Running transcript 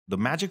The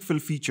magic fill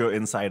feature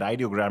inside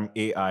Ideogram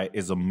AI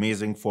is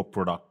amazing for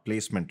product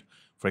placement.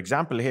 For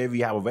example, here we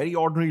have a very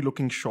ordinary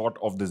looking shot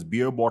of this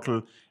beer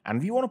bottle, and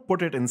we want to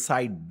put it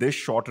inside this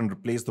shot and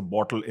replace the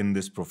bottle in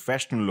this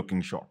professional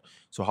looking shot.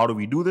 So how do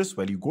we do this?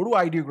 Well, you go to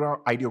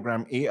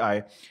Ideogram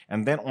AI,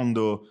 and then on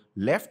the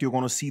left, you're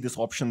going to see this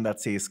option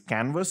that says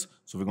canvas.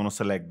 So we're going to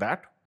select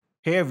that.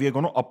 Here we are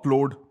going to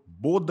upload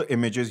both the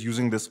images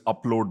using this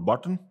upload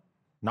button.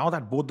 Now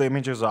that both the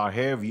images are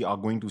here, we are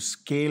going to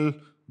scale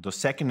the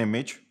second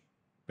image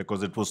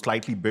because it was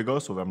slightly bigger.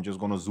 So I'm just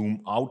going to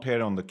zoom out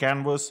here on the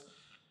canvas,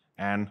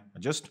 and I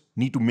just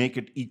need to make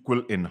it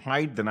equal in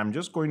height. Then I'm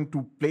just going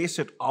to place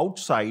it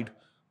outside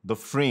the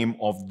frame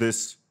of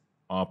this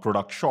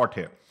product shot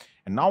here.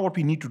 And now what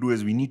we need to do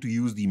is we need to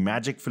use the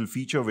magic fill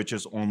feature, which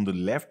is on the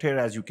left here,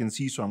 as you can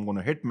see. So I'm going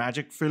to hit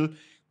magic fill.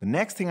 The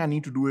next thing I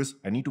need to do is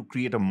I need to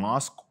create a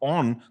mask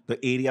on the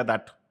area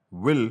that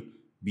will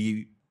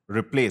be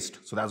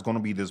replaced. So that's going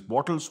to be this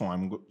bottle. So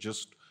I'm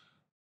just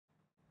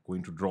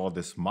going to draw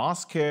this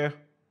mask here.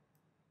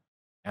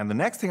 And the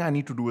next thing I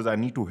need to do is I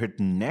need to hit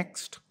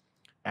next.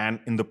 And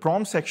in the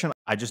prompt section,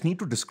 I just need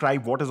to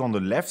describe what is on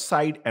the left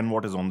side and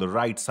what is on the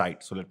right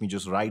side. So let me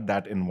just write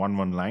that in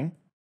one line.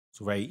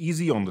 So very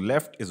easy. On the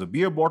left is a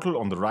beer bottle.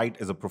 On the right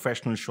is a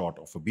professional shot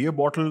of a beer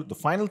bottle. The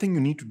final thing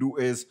you need to do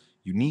is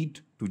you need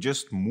to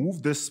just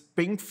move this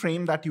pink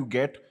frame that you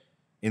get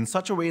in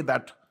such a way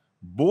that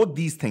both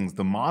these things,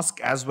 the mask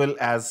as well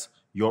as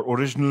your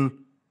original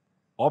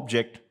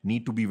object,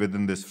 need to be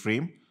within this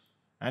frame.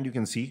 And you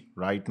can see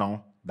right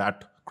now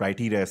that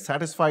criteria is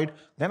satisfied.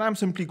 Then I'm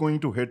simply going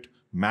to hit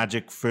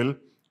magic fill.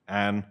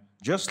 And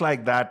just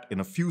like that,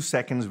 in a few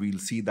seconds, we'll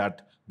see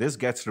that this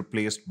gets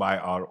replaced by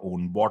our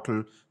own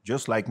bottle,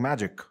 just like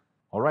magic.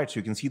 All right,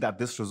 so you can see that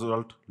this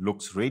result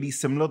looks really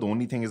similar. The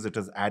only thing is it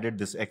has added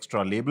this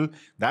extra label.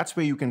 That's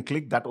where you can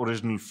click that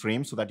original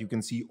frame so that you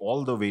can see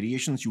all the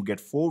variations. You get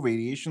 4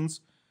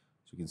 variations.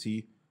 So you can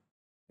see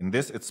in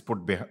this, it's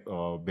put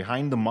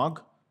behind the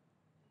mug.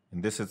 In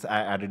this, it's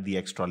added the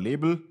extra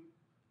label.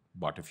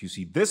 But if you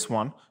see this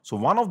one, so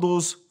one of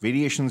those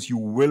variations you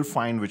will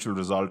find which will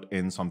result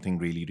in something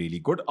really, really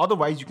good.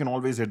 Otherwise, you can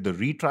always hit the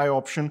retry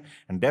option,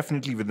 and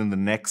definitely within the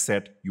next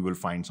set, you will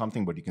find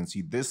something. But you can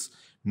see this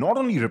not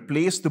only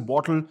replaced the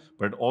bottle,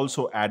 but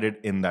also added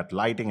in that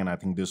lighting. And I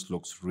think this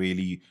looks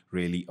really,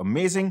 really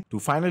amazing. To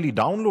finally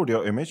download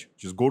your image,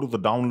 just go to the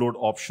download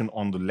option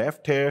on the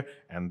left here.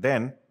 And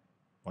then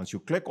once you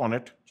click on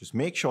it, just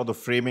make sure the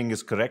framing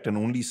is correct and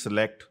only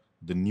select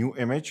the new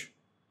image.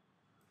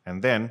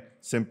 And then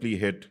simply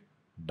hit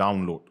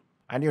download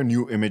and your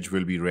new image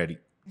will be ready.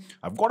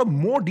 I've got a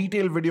more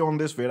detailed video on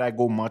this where I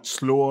go much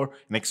slower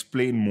and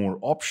explain more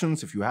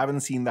options. If you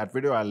haven't seen that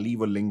video, I'll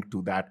leave a link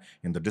to that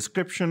in the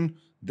description.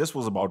 This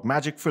was about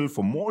magic fill.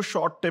 For more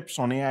short tips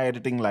on AI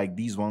editing like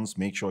these ones,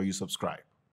 make sure you subscribe.